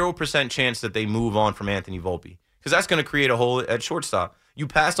a 0% chance that they move on from Anthony Volpe, because that's going to create a hole at shortstop. You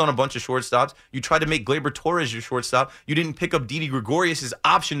passed on a bunch of shortstops. You tried to make Gleyber Torres your shortstop. You didn't pick up Didi Gregorius'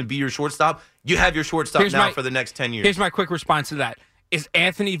 option to be your shortstop. You have your shortstop for the next 10 years. Here's my quick response to that. Is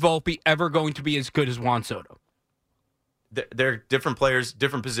Anthony Volpe ever going to be as good as Juan Soto? They're different players,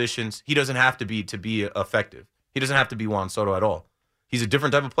 different positions. He doesn't have to be effective. He doesn't have to be Juan Soto at all. He's a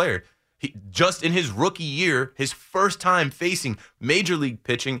different type of player. Just in his rookie year, his first time facing major league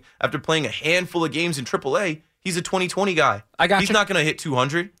pitching after playing a handful of games in AAA, he's a 2020 guy. He's not going to hit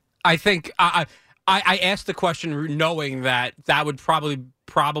 200. I think I asked the question knowing that would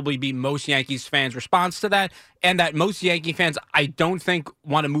probably be most Yankees fans' response to that, and that most Yankee fans, I don't think,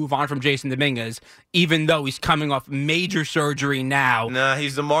 want to move on from Jason Dominguez, even though he's coming off major surgery now. Nah,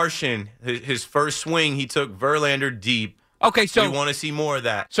 he's the Martian. His first swing, he took Verlander deep. Okay, so we want to see more of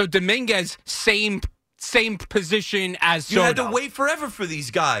that. So Dominguez, same position as Soto. You had to wait forever for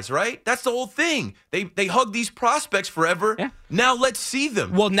these guys, right? That's the whole thing. They hug these prospects forever. Yeah. Now let's see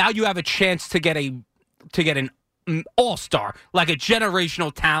them. Well, now you have a chance to get an all-star, like a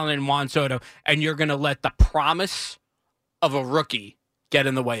generational talent in Juan Soto, and you're going to let the promise of a rookie get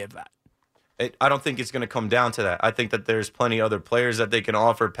in the way of that. I don't think it's going to come down to that. I think that there's plenty other players that they can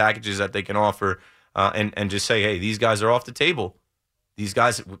offer, packages that they can offer, and just say, hey, these guys are off the table. These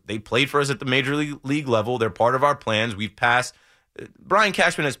guys, they played for us at the major league level. They're part of our plans. We've passed. Brian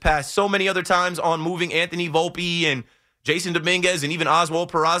Cashman has passed so many other times on moving Anthony Volpe and Jason Dominguez and even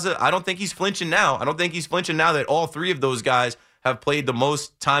Oswald Peraza. I don't think he's flinching now. I don't think he's flinching now that all three of those guys have played the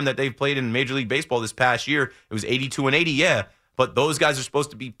most time that they've played in Major League Baseball this past year. It was 82 and 80, yeah. But those guys are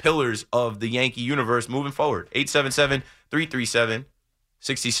supposed to be pillars of the Yankee universe moving forward.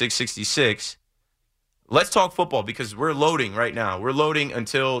 877-337-6666. Let's talk football because we're loading right now. We're loading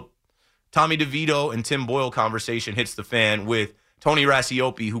until Tommy DeVito and Tim Boyle conversation hits the fan with Tony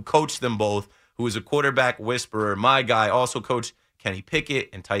Racioppi, who coached them both, who is a quarterback whisperer. My guy also coached Kenny Pickett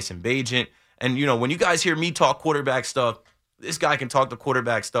and Tyson Bagent. And, when you guys hear me talk quarterback stuff, this guy can talk the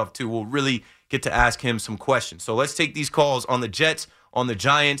quarterback stuff too. We'll really get to ask him some questions. So let's take these calls on the Jets, on the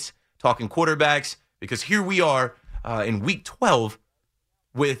Giants, talking quarterbacks, because here we are in Week 12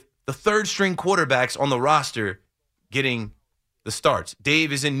 with the third-string quarterbacks on the roster getting the starts.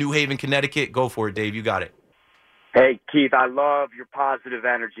 Dave is in New Haven, Connecticut. Go for it, Dave. You got it. Hey, Keith, I love your positive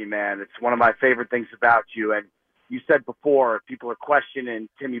energy, man. It's one of my favorite things about you. And you said before, people are questioning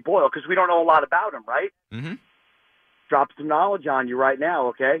Timmy Boyle because we don't know a lot about him, right? Mm-hmm. Drop some knowledge on you right now,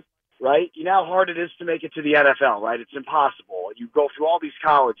 okay? Right? You know how hard it is to make it to the NFL, right? It's impossible. You go through all these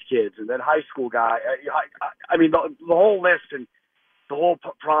college kids and then high school guy. I mean, the whole list and the whole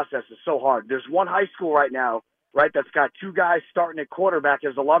process is so hard. There's one high school right now, right, that's got two guys starting at quarterback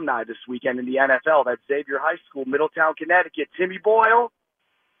as alumni this weekend in the NFL. That's Xavier High School, Middletown, Connecticut. Timmy Boyle,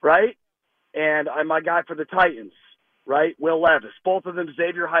 right? And my guy for the Titans, right? Will Levis. Both of them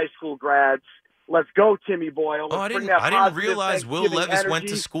Xavier High School grads. Let's go, Timmy Boyle. I didn't realize Will Levis went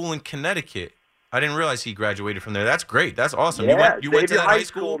to school in Connecticut. I didn't realize he graduated from there. That's great. That's awesome. Yeah, you went to that high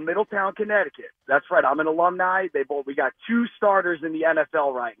school, Middletown, Connecticut. That's right. I'm an alumni. We got two starters in the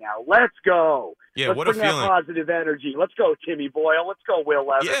NFL right now. Let's go. Yeah, Let's what a bring feeling. that positive energy. Let's go, Timmy Boyle. Let's go, Will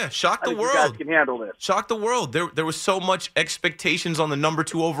Levis. Yeah, shock the I think world. You guys can handle this. Shock the world. There was so much expectations on the number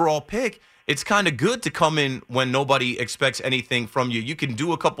 2 overall pick. It's kind of good to come in when nobody expects anything from you. You can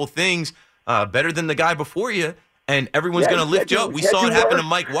do a couple things better than the guy before you, and everyone's going to lift you up. We saw it happen to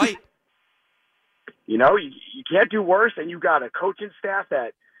Mike White. You know, you can't do worse, and you got a coaching staff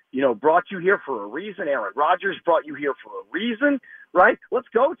that, brought you here for a reason. Aaron Rodgers brought you here for a reason, right? Let's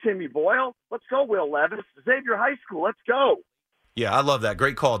go, Timmy Boyle. Let's go, Will Levis. Xavier High School. Let's go. Yeah, I love that.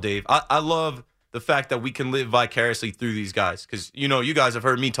 Great call, Dave. I love the fact that we can live vicariously through these guys because, you guys have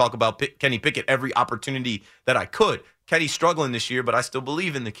heard me talk about Kenny Pickett every opportunity that I could. Kenny's struggling this year, but I still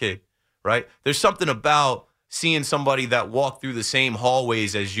believe in the kid, right? There's something about seeing somebody that walked through the same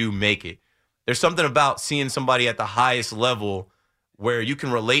hallways as you make it. There's something about seeing somebody at the highest level where you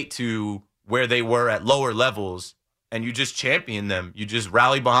can relate to where they were at lower levels and you just champion them. You just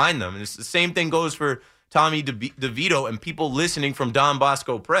rally behind them. And it's the same thing goes for Tommy DeVito and people listening from Don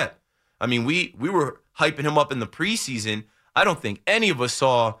Bosco Prep. I mean, we were hyping him up in the preseason. I don't think any of us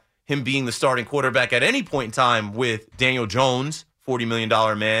saw him being the starting quarterback at any point in time with Daniel Jones, $40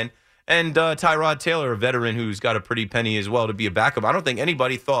 million man, and Tyrod Taylor, a veteran who's got a pretty penny as well to be a backup. I don't think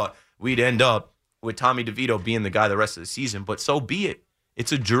anybody thought we'd end up with Tommy DeVito being the guy the rest of the season, but so be it.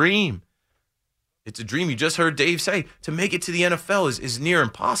 It's a dream. It's a dream. You just heard Dave say to make it to the NFL is near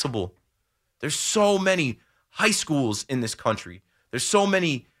impossible. There's so many high schools in this country. There's so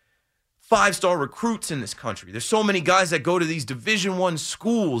many 5-star recruits in this country. There's so many guys that go to these Division I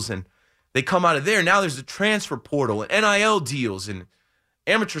schools and they come out of there. Now there's the transfer portal and NIL deals, and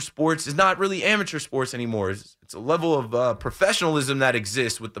amateur sports is not really amateur sports anymore. It's a level of professionalism that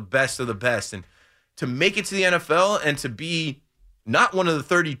exists with the best of the best. And to make it to the NFL and to be not one of the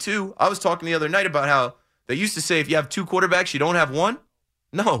 32, I was talking the other night about how they used to say if you have 2 quarterbacks, you don't have one.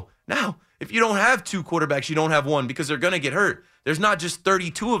 No, now if you don't have 2 quarterbacks, you don't have one because they're going to get hurt. There's not just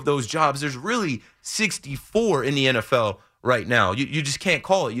 32 of those jobs. There's really 64 in the NFL right now. You just can't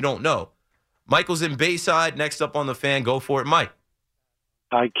call it. You don't know. Michael's in Bayside. Next up on the Fan. Go for it, Mike.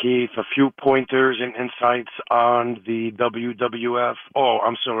 Hi, Keith. A few pointers and insights on the WWF. Oh,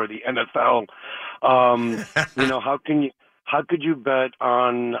 I'm sorry, the NFL. How could you bet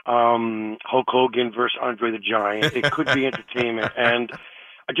on Hulk Hogan versus Andre the Giant? It could be entertainment. And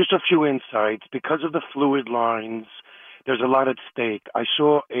just a few insights. Because of the fluid lines, there's a lot at stake. I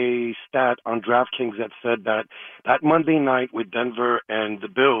saw a stat on DraftKings that said that Monday night with Denver and the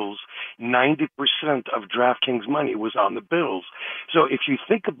Bills, 90% of DraftKings money was on the Bills. So if you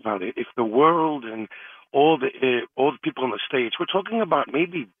think about it, if the world and all the people on the stage, we're talking about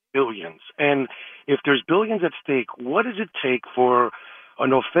maybe billions. And if there's billions at stake, what does it take for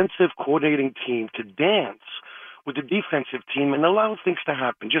an offensive coordinating team to dance with the defensive team and allow things to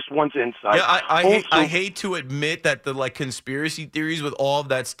happen? Just one's insight. Yeah, I hate to admit that the conspiracy theories with all of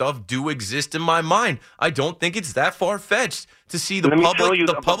that stuff do exist in my mind. I don't think it's that far-fetched to see the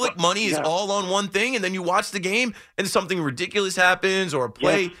public money is all on one thing, and then you watch the game and something ridiculous happens or a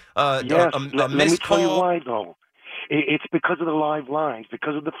play, a missed Let me tell you call. why, though. It's because of the live lines,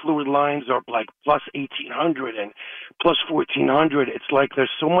 because of the fluid lines are like plus 1,800 and plus 1,400. It's like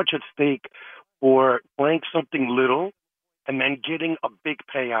there's so much at stake for playing something little and then getting a big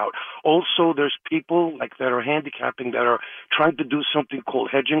payout. Also, there's people that are handicapping that are trying to do something called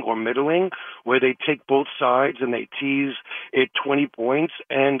hedging or middling, where they take both sides and they tease it 20 points,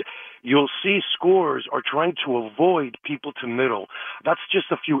 and you'll see scores are trying to avoid people to middle. That's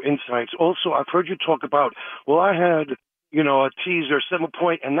just a few insights. Also, I've heard you talk about, I had, a teaser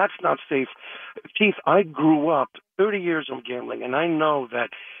 7-point, and that's not safe. Keith, I grew up 30 years of gambling, and I know that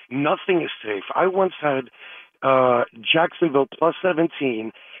nothing is safe. I once had Jacksonville plus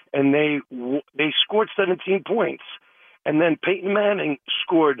 17, and they scored 17 points. And then Peyton Manning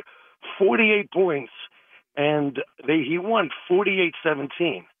scored 48 points, and he won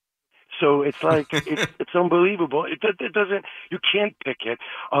 48-17. So it's like it's unbelievable. It doesn't. You can't pick it.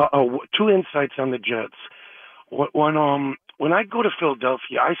 Two insights on the Jets. When I go to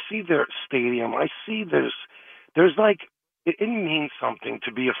Philadelphia, I see their stadium. I see there's like it means something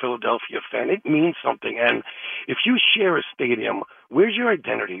to be a Philadelphia fan. It means something. And if you share a stadium, where's your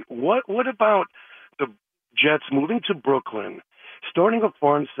identity? What about the Jets moving to Brooklyn, starting a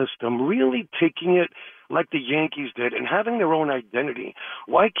farm system, really taking it like the Yankees did and having their own identity?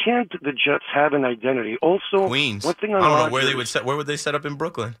 Why can't the Jets have an identity? Also, Queens. one thing I on don't know Rodgers, where would they set up in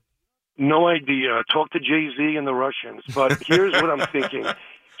Brooklyn? No idea. Talk to Jay-Z and the Russians. But here's what I'm thinking.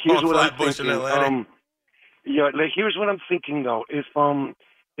 Here's what I'm thinking. Here's what I'm thinking though. If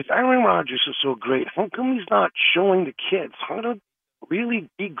Aaron Rodgers is so great, how come he's not showing the kids how to really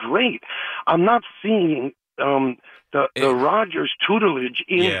be great? I'm not seeing the Rodgers tutelage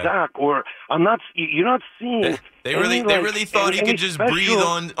in Zach, or you're not seeing. They really thought he could just breathe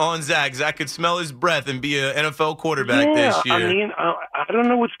on Zach. Zach could smell his breath and be an NFL quarterback this year. I mean, I don't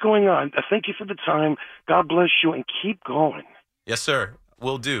know what's going on. Thank you for the time. God bless you, and keep going. Yes, sir.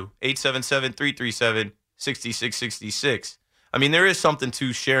 Will do. 877-337-6666. I mean, there is something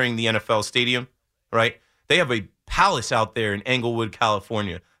to sharing the NFL stadium, right? They have a palace out there in Englewood,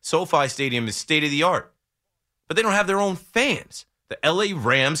 California. SoFi Stadium is state-of-the-art. But they don't have their own fans. The L.A.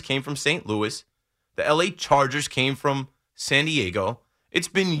 Rams came from St. Louis. The L.A. Chargers came from San Diego. It's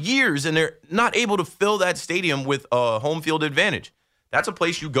been years, and they're not able to fill that stadium with a home field advantage. That's a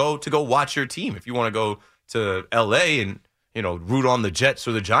place you go to go watch your team. If you want to go to L.A. and, root on the Jets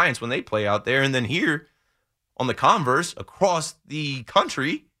or the Giants when they play out there. And then here, on the converse, across the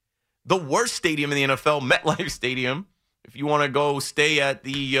country, the worst stadium in the NFL, MetLife Stadium. If you want to go stay at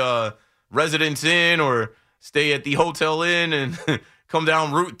the Residence Inn or stay at the Hotel Inn and come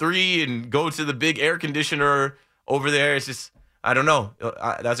down Route 3 and go to the big air conditioner over there. It's just, I don't know.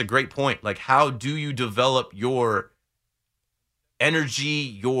 That's a great point. Like, how do you develop your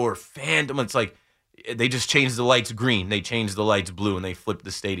energy, your fandom? It's like they just changed the lights green. They changed the lights blue, and they flipped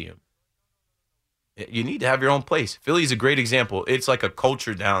the stadium. You need to have your own place. Philly's a great example. It's like a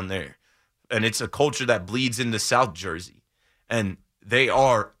culture down there, and it's a culture that bleeds into South Jersey, and they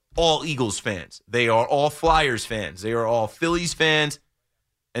are all Eagles fans. They are all Flyers fans. They are all Phillies fans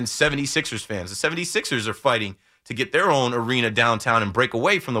and 76ers fans. The 76ers are fighting to get their own arena downtown and break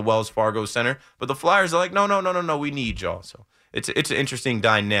away from the Wells Fargo Center. But the Flyers are like, no, we need y'all. So it's an interesting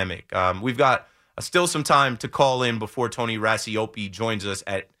dynamic. We've got still some time to call in before Tony Rassiopi joins us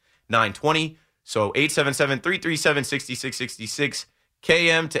at 9:20. So 877-337-6666.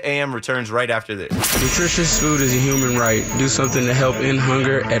 KM to AM returns right after this. Nutritious food is a human right. Do something to help end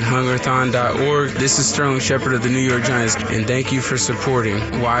hunger at hungerthon.org. This is Sterling Shepard of the New York Giants, and thank you for supporting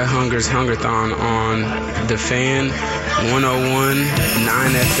Why Hunger's Hungerthon on The Fan,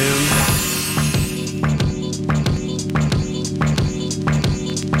 101.9 FM.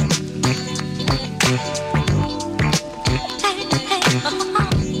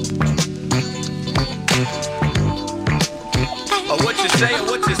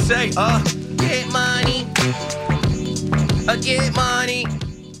 What you say? Get money. Get money.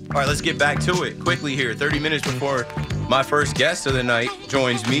 All right, let's get back to it quickly here. 30 minutes before my first guest of the night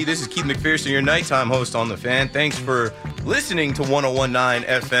joins me. This is Keith McPherson, your nighttime host on The Fan. Thanks for listening to 101.9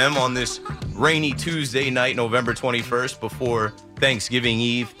 FM on this rainy Tuesday night, November 21st, before Thanksgiving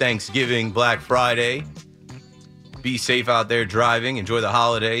Eve, Thanksgiving, Black Friday. Be safe out there driving. Enjoy the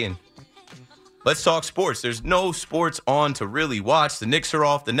holiday, and let's talk sports. There's no sports on to really watch. The Knicks are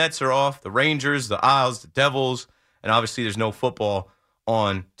off. The Nets are off. The Rangers, the Isles, the Devils. And obviously there's no football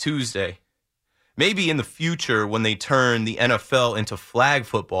on Tuesday. Maybe in the future when they turn the NFL into flag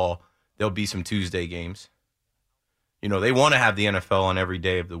football, there'll be some Tuesday games. They want to have the NFL on every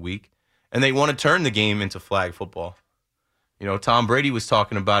day of the week. And they want to turn the game into flag football. Tom Brady was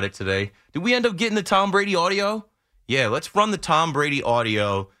talking about it today. Did we end up getting the Tom Brady audio? Yeah, let's run the Tom Brady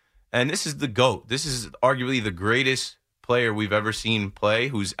audio. And this is the GOAT. This is arguably the greatest player we've ever seen play,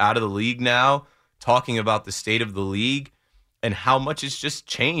 who's out of the league now, talking about the state of the league and how much it's just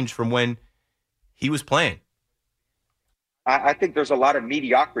changed from when he was playing. I think there's a lot of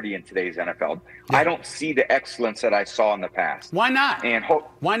mediocrity in today's NFL. Yeah. I don't see the excellence that I saw in the past. Why not?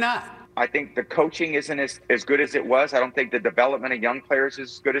 Why not? I think the coaching isn't as good as it was. I don't think the development of young players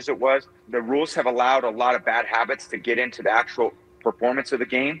is as good as it was. The rules have allowed a lot of bad habits to get into the actual performance of the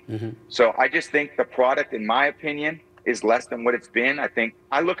game. Mm-hmm. So I just think the product, in my opinion, is less than what it's been.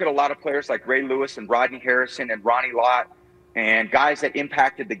 I look at a lot of players like Ray Lewis and Rodney Harrison and Ronnie Lott and guys that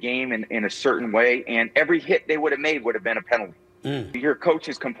impacted the game in a certain way, and every hit they would have made would have been a penalty. You hear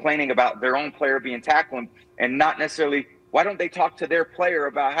coaches complaining about their own player being tackled and not necessarily, why don't they talk to their player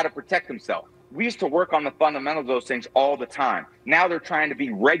about how to protect himself? We used to work on the fundamentals of those things all the time. Now they're trying to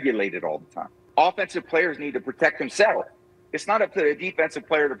be regulated all the time. Offensive players need to protect themselves. It's not up to a defensive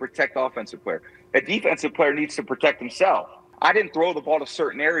player to protect the offensive player. A defensive player needs to protect himself. I didn't throw the ball to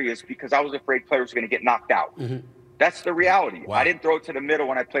certain areas because I was afraid players were going to get knocked out. That's the reality. Wow. I didn't throw it to the middle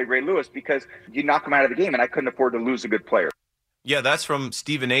when I played Ray Lewis because you knock him out of the game, and I couldn't afford to lose a good player. Yeah, that's from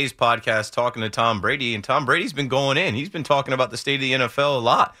Stephen A's podcast talking to Tom Brady, and Tom Brady's been going in. He's been talking about the state of the NFL a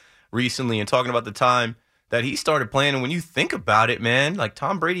lot recently and talking about the time that he started playing. And when you think about it, man, like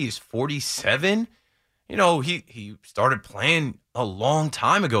Tom Brady is 47. You know, he started playing a long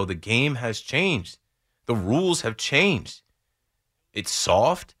time ago. The game has changed. The rules have changed. It's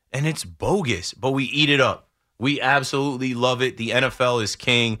soft and it's bogus, but we eat it up. We absolutely love it. The NFL is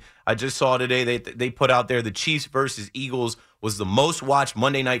king. I just saw today they put out there the Chiefs versus Eagles was the most watched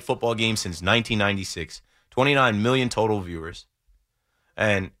Monday Night Football game since 1996. 29 million total viewers.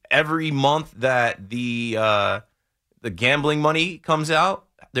 And every month that the gambling money comes out,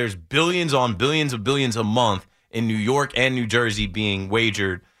 there's billions on billions of billions a month in New York and New Jersey being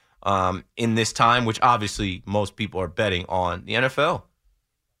wagered in this time, which obviously most people are betting on the NFL.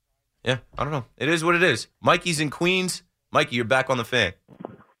 Yeah, I don't know. It is what it is. Mikey's in Queens. Mikey, you're back on the Fan.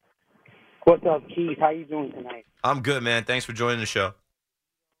 What's up, Keith? How you doing tonight? I'm good, man. Thanks for joining the show.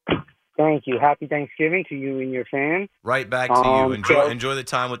 Thank you. Happy Thanksgiving to you and your fans. Right back to you. Enjoy the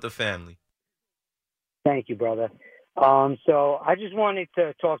time with the family. Thank you, brother. So I just wanted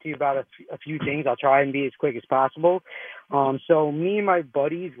to talk to you about a few things. I'll try and be as quick as possible. So me and my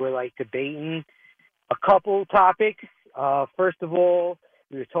buddies were like debating a couple topics. First of all,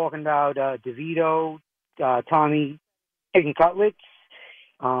 we were talking about DeVito, Tommy chicken cutlets.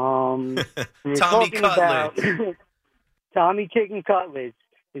 We were talking about Tommy chicken cutlets.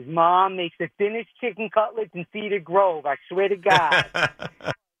 His mom makes the thinnest chicken cutlets in Cedar Grove. I swear to God.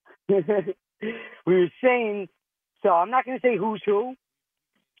 We were saying, so I'm not going to say who's who,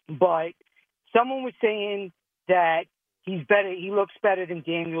 but someone was saying that he's better. He looks better than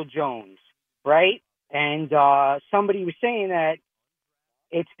Daniel Jones, right? And somebody was saying that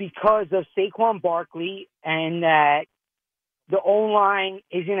it's because of Saquon Barkley and that the O-line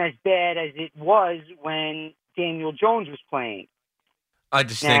isn't as bad as it was when Daniel Jones was playing. I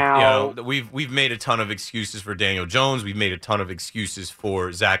just think we've made a ton of excuses for Daniel Jones. We've made a ton of excuses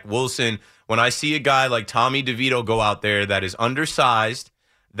for Zach Wilson. When I see a guy like Tommy DeVito go out there that is undersized,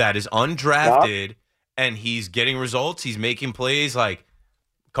 that is undrafted, and he's getting results, he's making plays, like,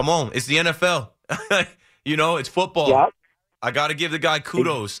 come on, it's the NFL. You know, it's football. Yep. I got to give the guy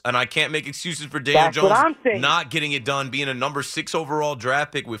kudos, and I can't make excuses for Daniel Jones not getting it done, being a number 6 overall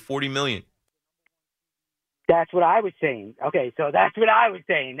draft pick with $40 million. That's what I was saying. Okay, so that's what I was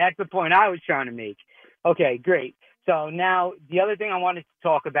saying. That's the point I was trying to make. Okay, great. So now the other thing I wanted to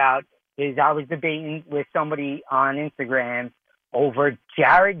talk about is I was debating with somebody on Instagram over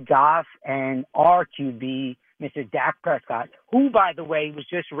Jared Goff and our QB, Mr. Dak Prescott, who, by the way, was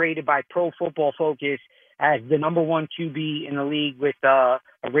just rated by Pro Football Focus as the number 1 QB in the league with a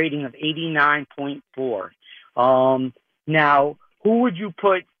rating of 89.4. Now, who would you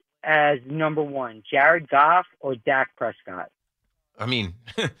put as number 1, Jared Goff or Dak Prescott? I mean,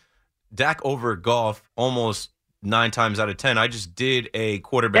 Dak over Goff almost 9 times out of 10. I just did a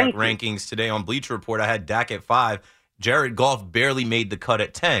quarterback rankings today on Bleacher Report. I had Dak at 5. Jared Goff barely made the cut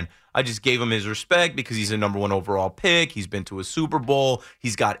at 10. I just gave him his respect because he's a number 1 overall pick. He's been to a Super Bowl.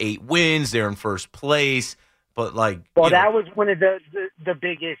 He's got 8 wins. They're in first place. But that was one of the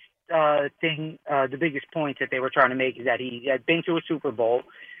biggest the biggest points that they were trying to make is that he had been to a Super Bowl.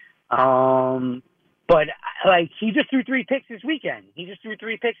 But he just threw 3 picks this weekend. He just threw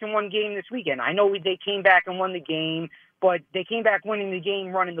 3 picks in one game this weekend. I know they came back and won the game, but they came back winning the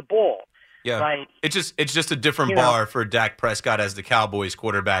game running the ball. Yeah, it's just a different bar for Dak Prescott as the Cowboys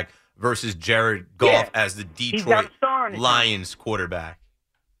quarterback versus Jared Goff as the Detroit Lions quarterback.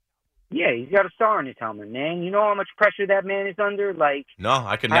 Yeah, he's got a star on his helmet, man. You know how much pressure that man is under? No,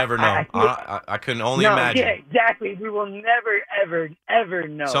 I could never know. I couldn't only imagine. Yeah, exactly. We will never, ever, ever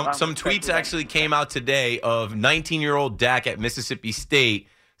know. Some tweets actually came out today of 19-year-old Dak at Mississippi State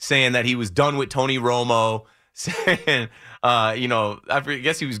saying that he was done with Tony Romo, saying, I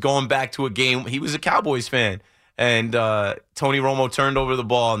guess he was going back to a game. He was a Cowboys fan. And Tony Romo turned over the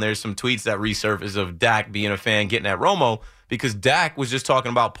ball, and there's some tweets that resurfaced of Dak being a fan, getting at Romo, because Dak was just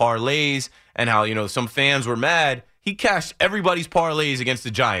talking about parlays and how, some fans were mad. He cashed everybody's parlays against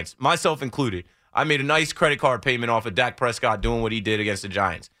the Giants, myself included. I made a nice credit card payment off of Dak Prescott doing what he did against the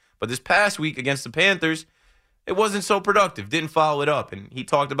Giants. But this past week against the Panthers, it wasn't so productive. Didn't follow it up. And he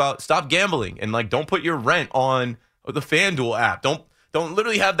talked about stop gambling and, like, don't put your rent on the FanDuel app. Don't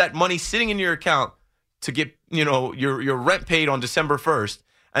literally have that money sitting in your account to get, your rent paid on December 1st.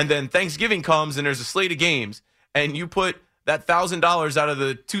 And then Thanksgiving comes and there's a slate of games. And you put that $1,000 out of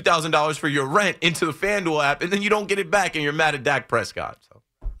the $2,000 for your rent into the FanDuel app, and then you don't get it back, and you're mad at Dak Prescott. So,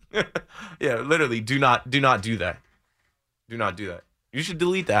 yeah, literally, do not do that. Do not do that. You should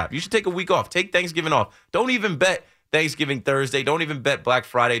delete the app. You should take a week off. Take Thanksgiving off. Don't even bet Thanksgiving Thursday. Don't even bet Black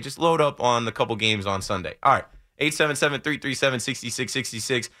Friday. Just load up on the couple games on Sunday. All right,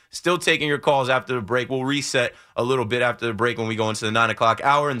 877-337-6666. Still taking your calls after the break. We'll reset a little bit after the break when we go into the 9 o'clock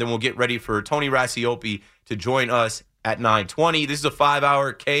hour, and then we'll get ready for Tony Rasiopi to join us at 9:20. This is a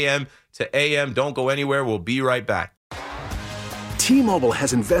 5-hour KM to AM. Don't go anywhere. We'll be right back. T-Mobile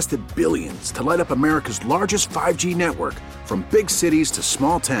has invested billions to light up America's largest 5G network, from big cities to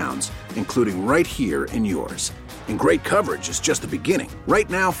small towns, including right here in yours. And great coverage is just the beginning.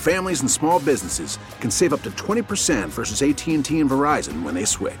 Right now, families and small businesses can save up to 20% versus AT&T and Verizon when they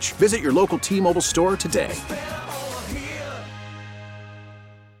switch. Visit your local T-Mobile store today.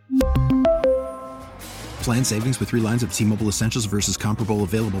 Plan savings with 3 lines of T-Mobile Essentials versus comparable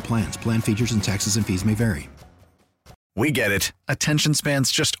available plans. Plan features and taxes and fees may vary. We get it. Attention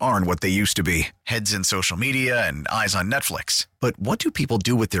spans just aren't what they used to be. Heads in social media and eyes on Netflix. But what do people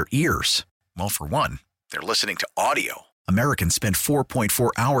do with their ears? Well, for one, they're listening to audio. Americans spend 4.4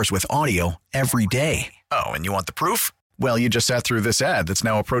 hours with audio every day. Oh, and you want the proof? Well, you just sat through this ad that's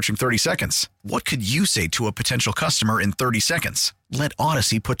now approaching 30 seconds. What could you say to a potential customer in 30 seconds? Let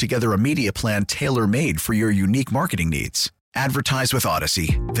Odyssey put together a media plan tailor-made for your unique marketing needs. Advertise with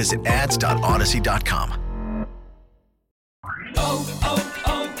Odyssey. Visit ads.odyssey.com.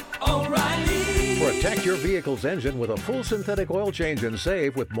 Protect your vehicle's engine with a full synthetic oil change and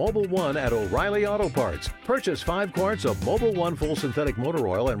save with Mobile One at O'Reilly Auto Parts. Purchase 5 quarts of Mobile One full synthetic motor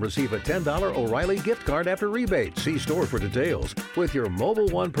oil and receive a $10 O'Reilly gift card after rebate. See store for details. With your Mobile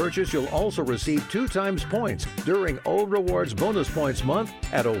One purchase, you'll also receive 2 times points during O Rewards Bonus Points Month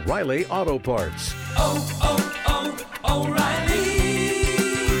at O'Reilly Auto Parts. O'Reilly.